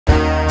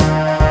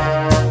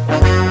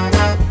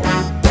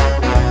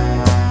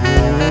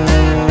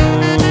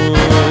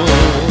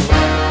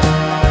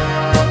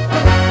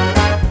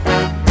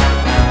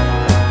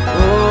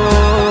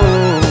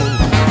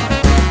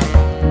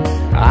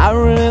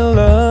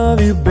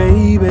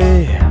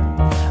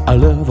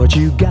what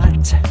you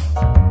got.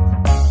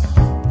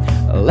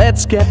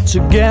 Let's get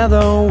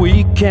together,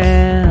 we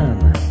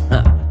can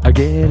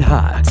get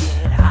hot.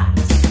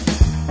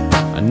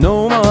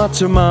 No more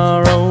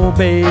tomorrow,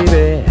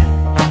 baby,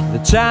 the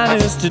time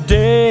is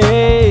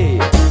today.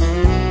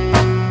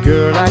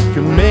 Girl, I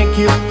can make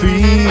you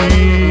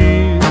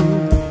feel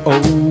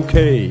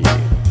okay.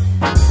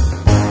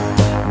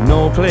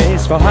 No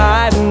place for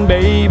hiding,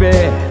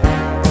 baby,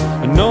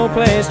 no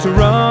place to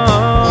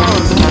run.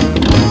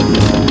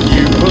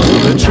 You pull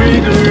the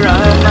trigger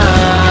on my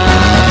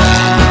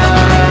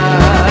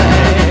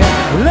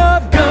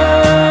love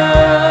gun,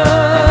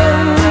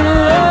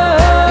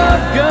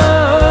 love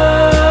gun,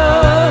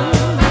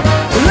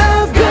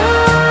 love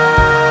gun,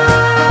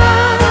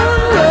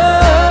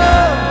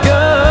 love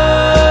gun.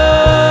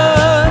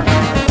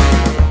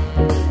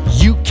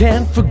 You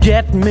can't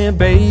forget me,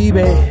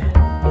 baby,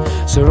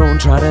 so don't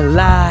try to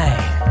lie.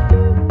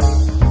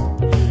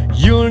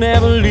 You'll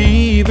never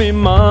leave me,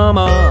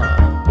 mama,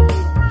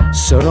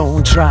 so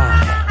don't try.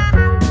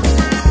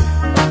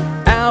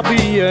 I'll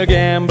be a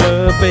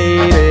gambler,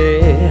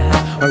 baby,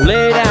 or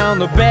lay down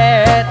the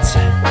bet.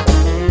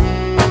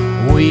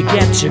 We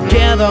get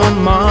together,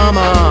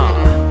 mama,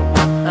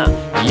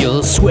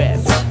 you'll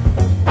sweat.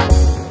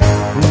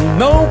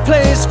 No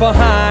place for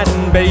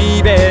hiding,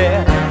 baby,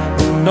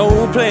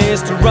 no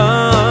place to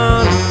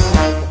run.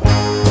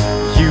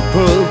 You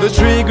pull the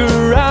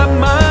trigger, I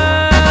might.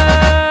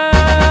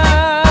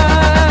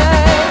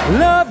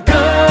 Love gun,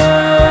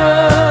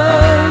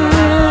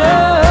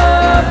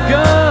 love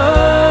gun,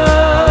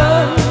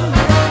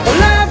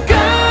 love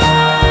gun,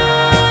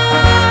 love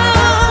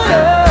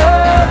gun,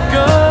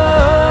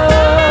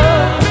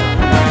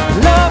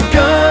 love gun, love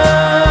gun,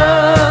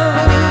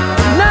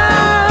 love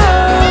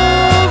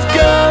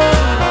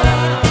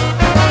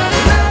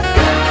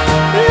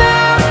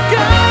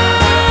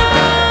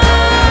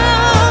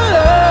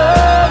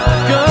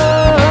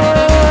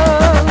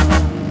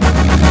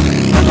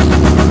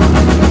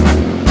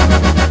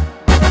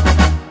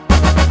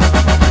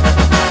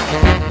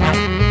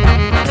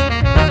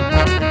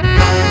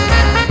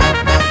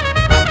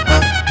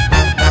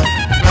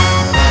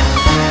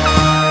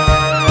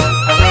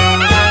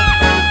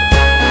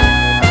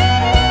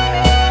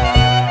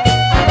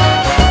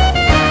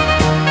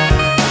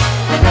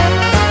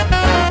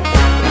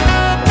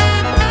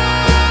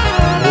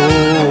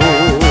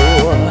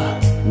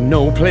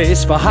no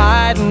place for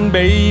hiding,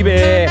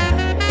 baby,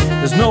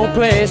 there's no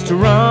place to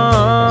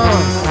run.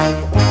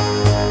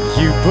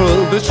 You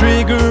pull the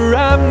trigger,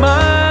 I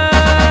might.